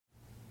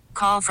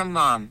Call from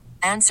mom.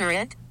 Answer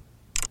it.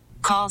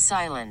 Call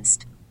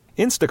silenced.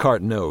 Instacart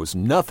knows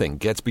nothing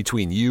gets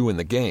between you and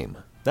the game.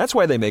 That's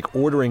why they make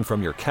ordering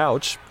from your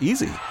couch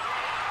easy.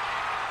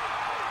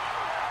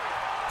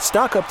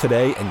 Stock up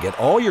today and get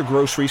all your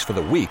groceries for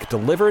the week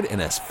delivered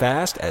in as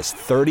fast as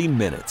 30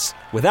 minutes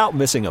without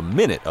missing a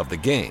minute of the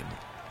game.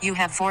 You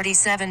have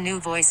 47 new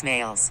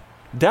voicemails.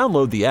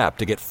 Download the app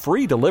to get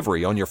free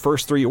delivery on your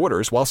first 3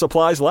 orders while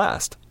supplies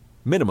last.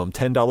 Minimum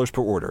 $10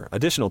 per order.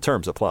 Additional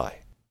terms apply.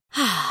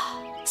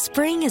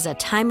 Spring is a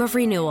time of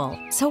renewal,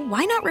 so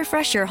why not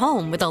refresh your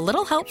home with a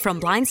little help from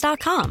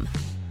Blinds.com?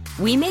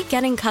 We make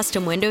getting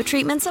custom window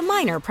treatments a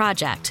minor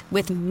project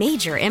with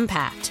major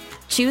impact.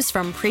 Choose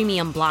from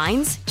premium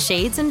blinds,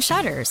 shades, and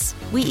shutters.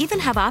 We even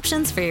have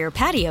options for your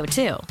patio,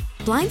 too.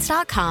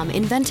 Blinds.com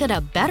invented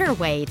a better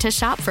way to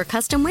shop for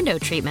custom window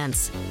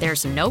treatments.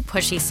 There's no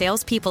pushy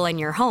salespeople in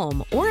your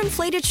home or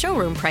inflated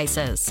showroom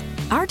prices.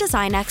 Our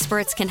design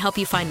experts can help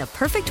you find the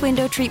perfect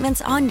window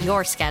treatments on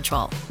your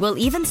schedule. We'll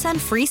even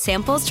send free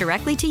samples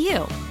directly to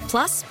you.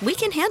 Plus, we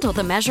can handle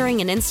the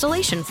measuring and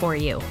installation for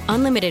you.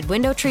 Unlimited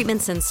window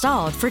treatments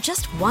installed for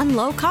just one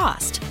low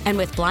cost. And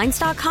with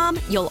Blinds.com,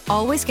 you'll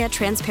always get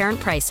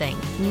transparent pricing.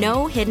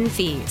 No hidden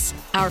fees.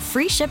 Our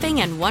free shipping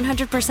and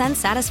 100%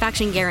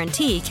 satisfaction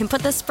guarantee can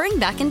put the spring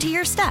back into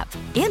your step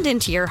and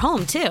into your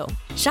home, too.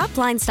 Shop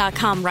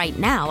Blinds.com right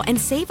now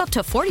and save up to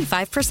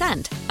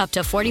 45%. Up to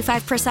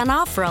 45%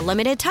 off for a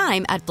limited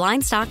time at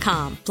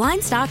Blinds.com.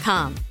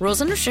 Blinds.com. Rules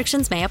and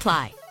restrictions may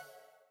apply.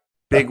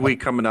 Big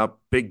week coming up.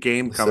 Big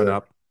game coming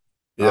up.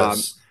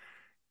 Yes.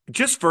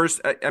 Just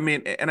first, I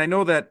mean, and I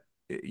know that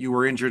you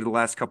were injured the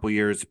last couple of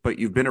years, but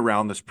you've been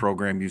around this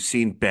program. You've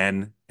seen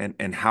Ben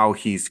and how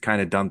he's kind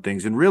of done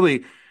things. And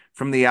really,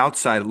 from the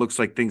outside, it looks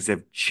like things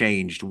have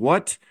changed.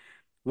 What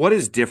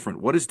is different?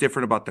 What is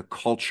different about the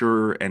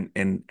culture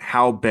and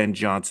how Ben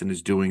Johnson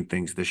is doing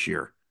things this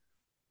year?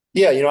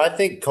 Yeah, I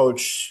think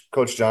Coach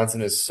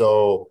Johnson is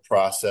so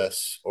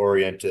process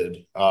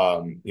oriented.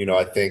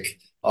 I think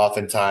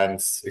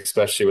oftentimes,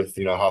 especially with,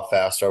 how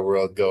fast our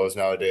world goes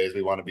nowadays,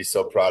 we want to be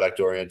so product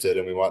oriented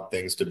and we want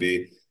things to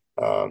be,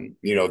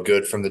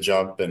 good from the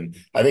jump. And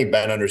I think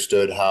Ben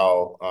understood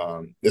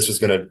how this was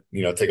going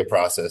to, take a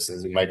process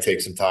and it might take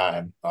some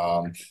time.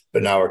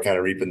 But now we're kind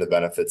of reaping the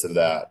benefits of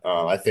that.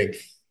 I think,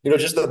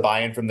 just the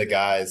buy-in from the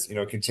guys,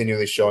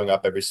 continually showing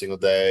up every single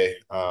day.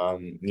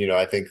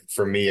 I think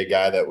for me, a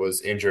guy that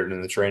was injured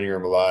in the training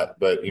room a lot,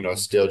 but,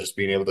 still just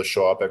being able to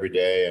show up every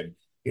day and,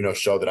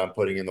 show that I'm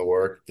putting in the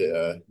work,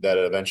 that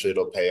eventually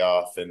it'll pay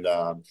off. And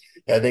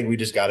I think we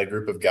just got a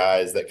group of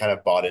guys that kind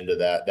of bought into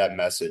that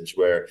message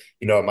where,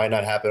 it might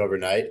not happen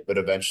overnight, but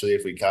eventually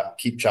if we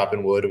keep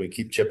chopping wood and we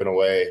keep chipping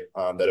away,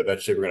 that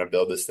eventually we're going to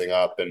build this thing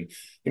up. And,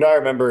 I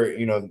remember,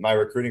 my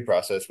recruiting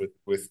process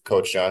with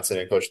Coach Johnson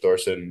and Coach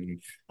Thorson,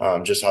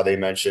 just how they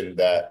mentioned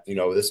that,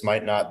 this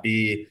might not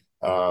be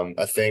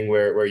a thing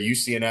where you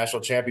see a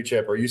national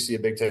championship or you see a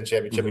Big Ten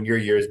championship in your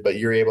years, but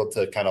you're able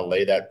to kind of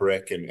lay that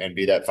brick and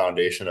be that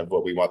foundation of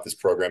what we want this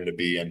program to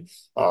be. And,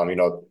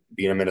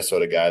 being a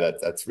Minnesota guy,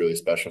 that's really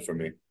special for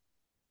me.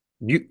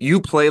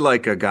 You play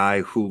like a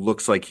guy who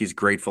looks like he's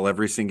grateful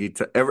every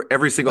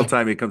single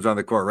time he comes on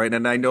the court, right?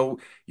 And I know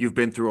you've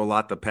been through a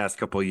lot the past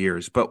couple of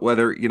years, but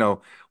whether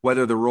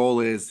the role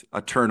is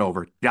a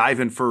turnover,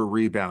 diving for a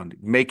rebound,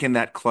 making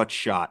that clutch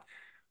shot,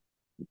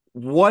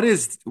 what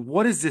has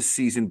this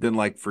season been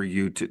like for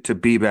you to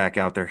be back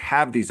out there,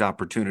 have these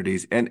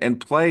opportunities, and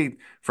play,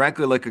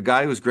 frankly, like a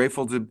guy who's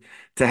grateful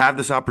to have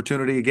this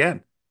opportunity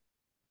again?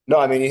 No,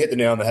 I mean, you hit the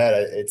nail on the head.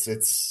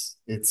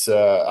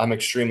 I'm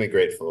extremely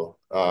grateful.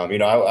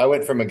 I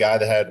went from a guy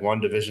that had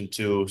one Division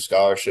II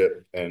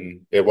scholarship,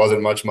 and it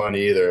wasn't much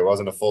money either. It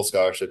wasn't a full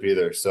scholarship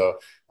either. So,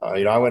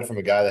 I went from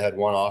a guy that had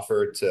one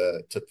offer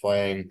to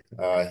playing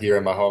here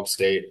in my home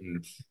state.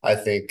 And I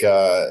think,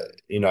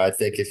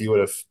 if you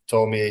would have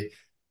told me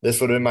this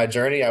would have been my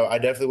journey, I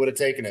definitely would have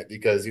taken it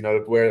because,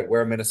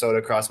 wear Minnesota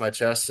across my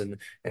chest and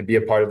be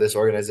a part of this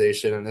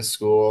organization and this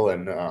school.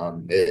 And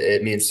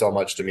it means so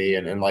much to me.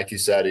 And like you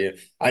said,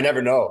 I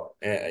never know,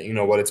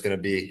 what it's going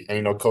to be.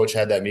 And, Coach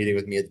had that meeting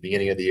with me at the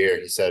beginning of the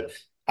year. He said,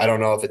 I don't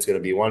know if it's going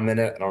to be 1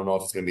 minute. I don't know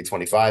if it's going to be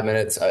 25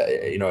 minutes.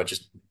 I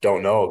just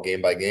don't know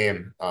game by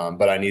game.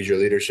 But I need your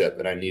leadership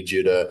and I need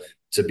you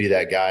to be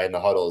that guy in the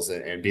huddles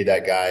and be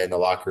that guy in the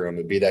locker room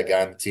and be that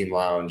guy in the team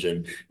lounge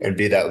and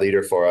be that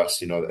leader for us,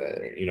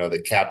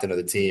 the captain of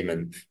the team.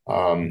 And,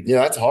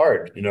 that's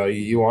hard.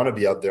 You want to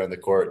be out there on the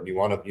court and you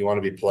want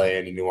to be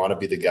playing and you want to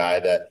be the guy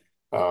that,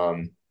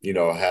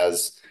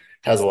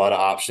 has a lot of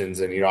options.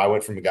 And, I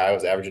went from a guy who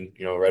was averaging,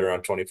 right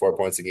around 24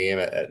 points a game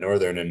at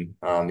Northern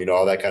and,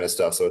 all that kind of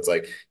stuff. So it's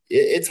like,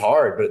 it's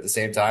hard, but at the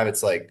same time,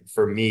 it's like,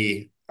 for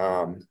me,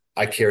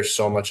 I care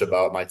so much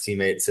about my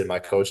teammates and my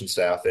coaching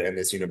staff and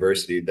this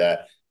university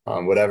that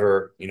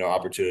whatever,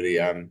 opportunity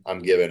I'm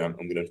given, I'm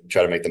going to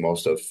try to make the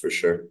most of for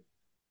sure.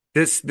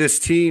 This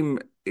team,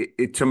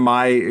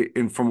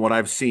 and from what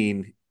I've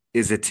seen,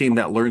 is a team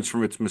that learns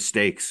from its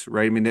mistakes,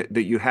 right? I mean,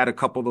 that you had a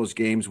couple of those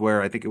games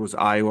where I think it was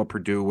Iowa,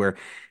 Purdue, where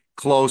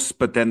close,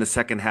 but then the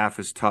second half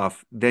is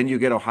tough. Then you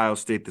get Ohio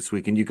State this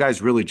week, and you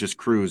guys really just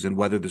cruise and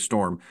weather the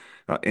storm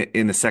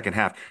in the second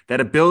half.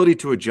 That ability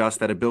to adjust,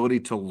 that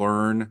ability to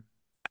learn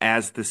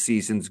as the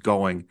season's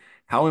going,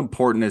 how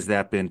important has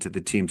that been to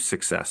the team's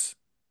success?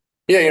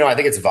 Yeah, I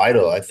think it's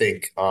vital. I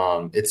think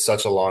it's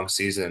such a long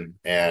season,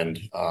 and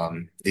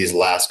these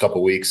last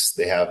couple weeks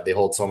they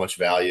hold so much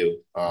value.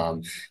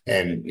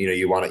 And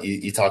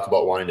you talk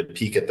about wanting to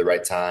peak at the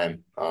right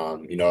time.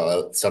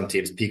 Some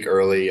teams peak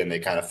early and they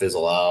kind of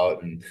fizzle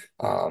out, and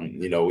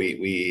we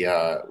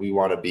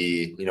want to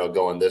be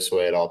going this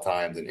way at all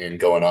times and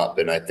going up.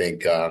 And I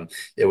think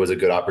it was a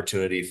good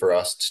opportunity for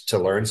us to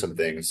learn some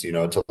things.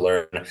 To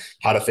learn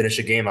how to finish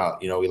a game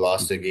out. We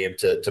lost a game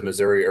to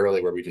Missouri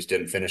early where we just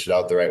didn't finish it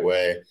out the right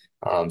way.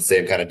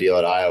 Same kind of deal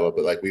at Iowa,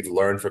 but like we've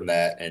learned from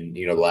that. And,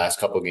 the last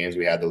couple of games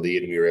we had the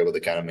lead and we were able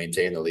to kind of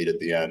maintain the lead at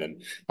the end.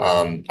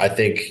 And I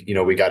think,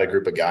 we got a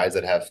group of guys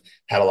that have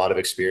had a lot of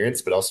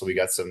experience, but also we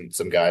got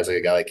some guys like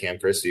a guy like Cam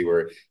Christie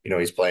where,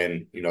 he's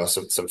playing,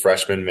 some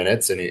freshman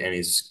minutes and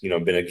he's,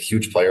 been a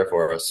huge player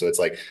for us. So it's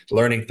like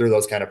learning through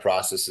those kind of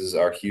processes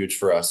are huge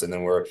for us. And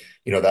then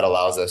that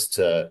allows us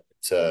to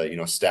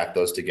stack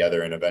those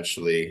together. And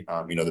eventually,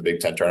 the Big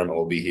Ten tournament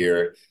will be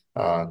here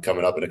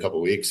coming up in a couple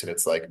of weeks. And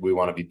it's like, we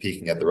want to be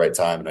peaking at the right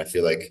time. And I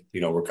feel like,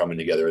 we're coming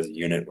together as a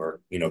unit. We're,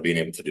 being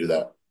able to do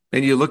that.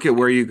 And you look at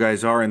where you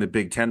guys are in the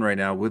Big Ten right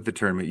now with the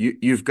tournament.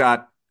 You've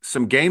got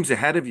some games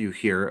ahead of you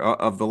here.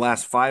 Of the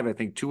last five, I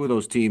think two of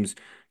those teams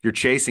you're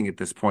chasing at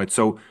this point.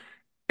 So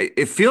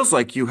it feels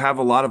like you have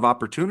a lot of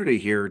opportunity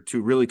here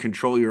to really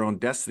control your own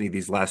destiny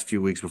these last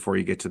few weeks before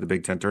you get to the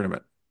Big Ten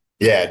tournament.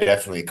 Yeah,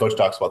 definitely. Coach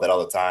talks about that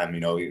all the time.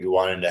 We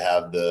wanted to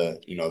have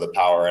the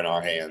power in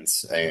our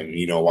hands and,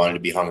 wanted to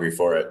be hungry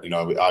for it.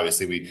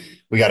 Obviously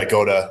we got to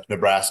go to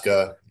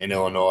Nebraska and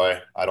Illinois.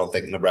 I don't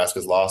think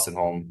Nebraska's lost at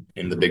home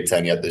in the Big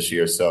Ten yet this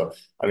year. So,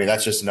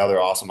 that's just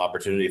another awesome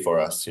opportunity for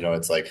us.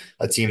 It's like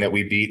a team that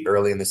we beat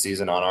early in the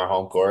season on our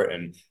home court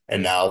and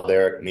now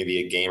they're maybe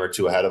a game or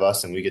two ahead of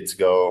us and we get to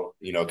go,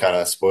 kind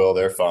of spoil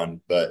their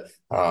fun. But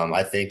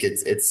I think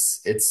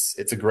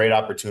it's a great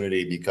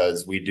opportunity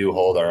because we do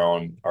hold our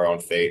own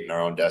fate and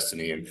our own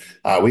destiny, and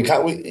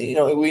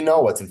we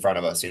know what's in front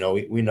of us.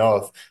 We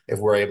know if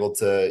we're able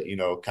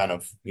to kind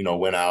of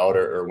win out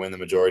or win the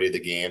majority of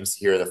the games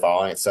here in the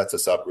following, it sets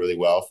us up really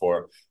well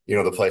for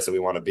the place that we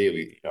want to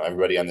be.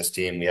 Everybody on this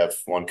team, we have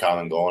one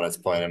common goal, and it's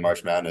playing in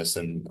March Madness,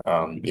 and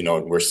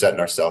we're setting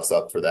ourselves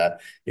up for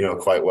that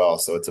quite well.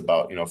 So it's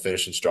about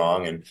finishing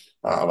strong and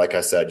like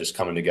I said, just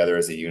coming together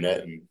as a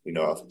unit and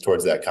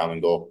towards that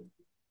common goal.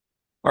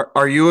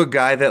 Are you a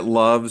guy that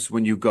loves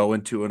when you go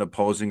into an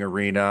opposing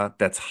arena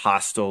that's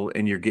hostile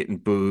and you're getting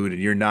booed and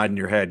you're nodding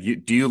your head?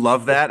 Do you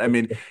love that? I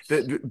mean,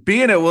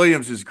 being at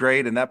Williams is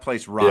great and that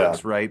place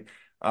rocks, right?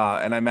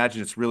 And I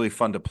imagine it's really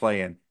fun to play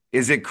in.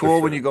 Is it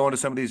cool when you go into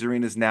some of these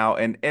arenas now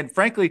and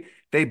frankly,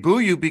 they boo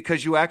you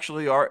because you're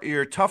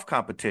a tough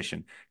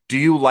competition? Do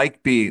you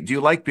like being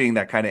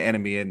that kind of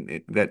enemy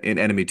in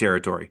enemy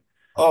territory?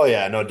 Oh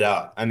yeah, no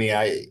doubt.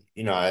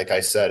 Like I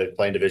said,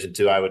 playing Division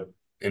II, I would,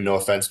 and no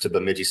offense to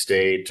Bemidji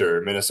State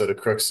or Minnesota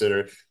Crookston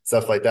or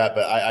stuff like that,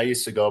 but I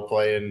used to go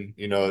play in,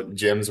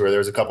 gyms where there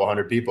was a couple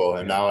hundred people,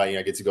 and now I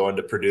get to go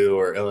into Purdue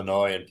or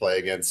Illinois and play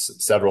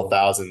against several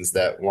thousands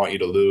that want you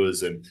to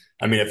lose. And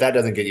if that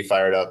doesn't get you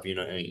fired up,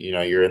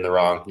 you're in the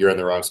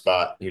wrong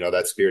spot.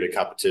 That spirit of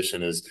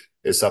competition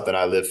is something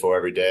I live for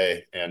every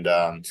day. And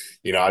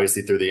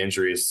obviously through the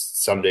injuries,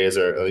 some days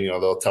are a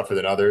little tougher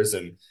than others,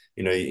 and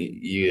you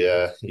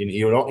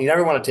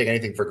never want to take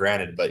anything for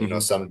granted, but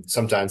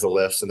sometimes the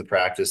lifts and the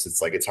practice,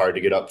 it's hard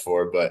to get up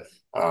for, but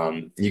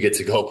you get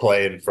to go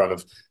play in front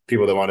of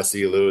people that want to see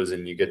you lose,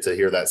 and you get to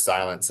hear that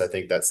silence. I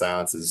think that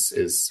silence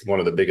is one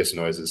of the biggest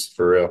noises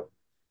for real.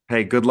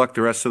 Hey, good luck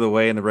the rest of the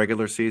way in the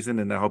regular season,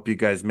 and I hope you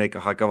guys make a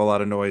heck of a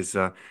lot of noise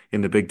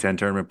in the Big Ten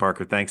tournament,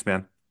 Parker. Thanks,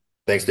 man.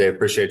 Thanks, Dave.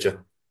 Appreciate you.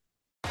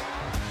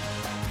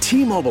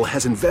 T-Mobile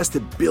has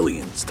invested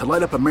billions to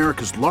light up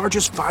America's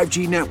largest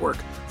 5G network,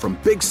 from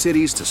big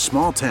cities to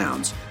small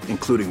towns,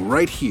 including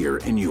right here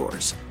in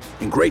yours.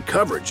 And great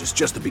coverage is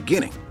just the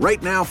beginning.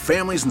 Right now,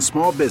 families and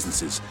small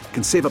businesses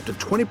can save up to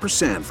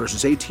 20%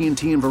 versus AT&T and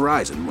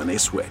Verizon when they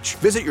switch.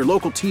 Visit your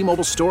local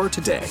T-Mobile store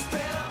today.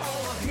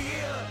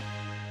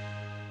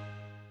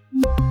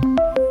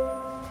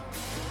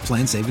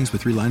 Plan savings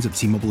with 3 lines of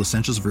T-Mobile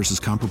Essentials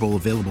versus comparable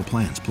available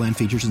plans. Plan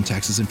features and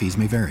taxes and fees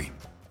may vary.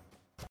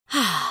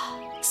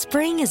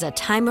 Spring is a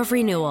time of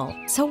renewal,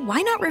 so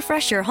why not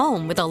refresh your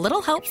home with a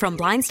little help from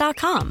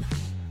Blinds.com?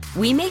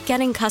 We make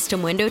getting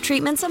custom window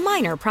treatments a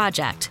minor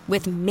project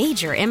with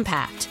major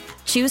impact.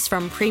 Choose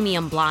from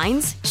premium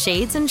blinds,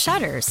 shades, and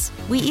shutters.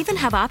 We even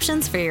have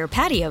options for your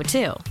patio,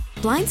 too.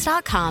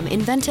 Blinds.com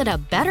invented a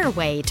better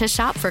way to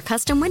shop for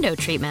custom window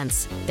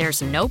treatments.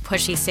 There's no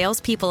pushy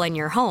salespeople in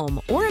your home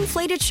or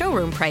inflated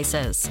showroom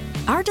prices.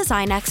 Our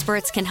design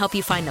experts can help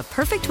you find the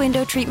perfect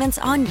window treatments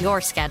on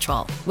your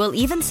schedule. We'll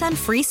even send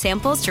free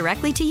samples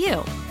directly to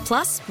you.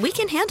 Plus, we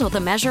can handle the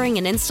measuring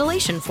and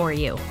installation for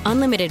you.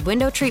 Unlimited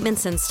window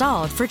treatments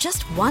installed for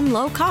just one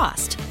low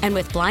cost. And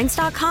with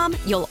Blinds.com,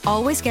 you'll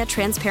always get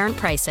transparent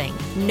pricing.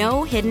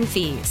 No hidden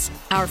fees.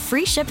 Our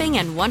free shipping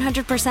and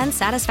 100%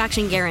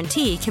 satisfaction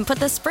guarantee can put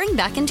the spring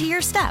back into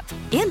your step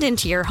and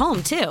into your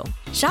home, too.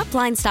 Shop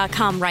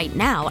Blinds.com right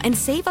now and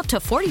save up to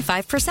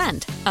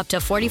 45%. Up to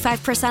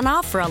 45%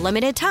 off for a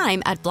limited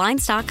time at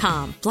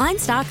Blinds.com.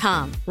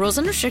 Blinds.com. Rules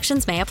and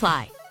restrictions may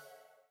apply.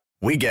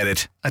 We get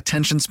it.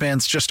 Attention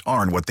spans just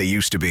aren't what they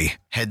used to be.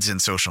 Heads in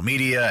social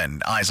media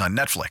and eyes on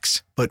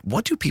Netflix. But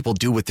what do people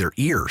do with their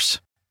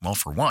ears? Well,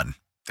 for one,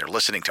 they're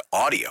listening to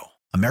audio.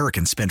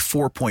 Americans spend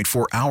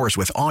 4.4 hours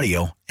with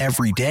audio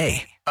every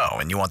day. Oh,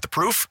 and you want the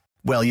proof?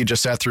 Well, you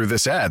just sat through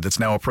this ad that's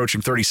now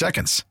approaching 30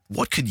 seconds.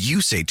 What could you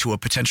say to a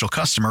potential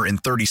customer in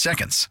 30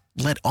 seconds?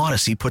 Let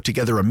Odyssey put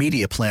together a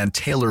media plan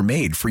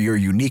tailor-made for your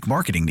unique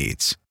marketing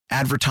needs.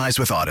 Advertise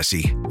with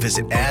Odyssey.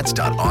 Visit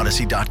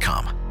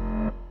ads.odyssey.com.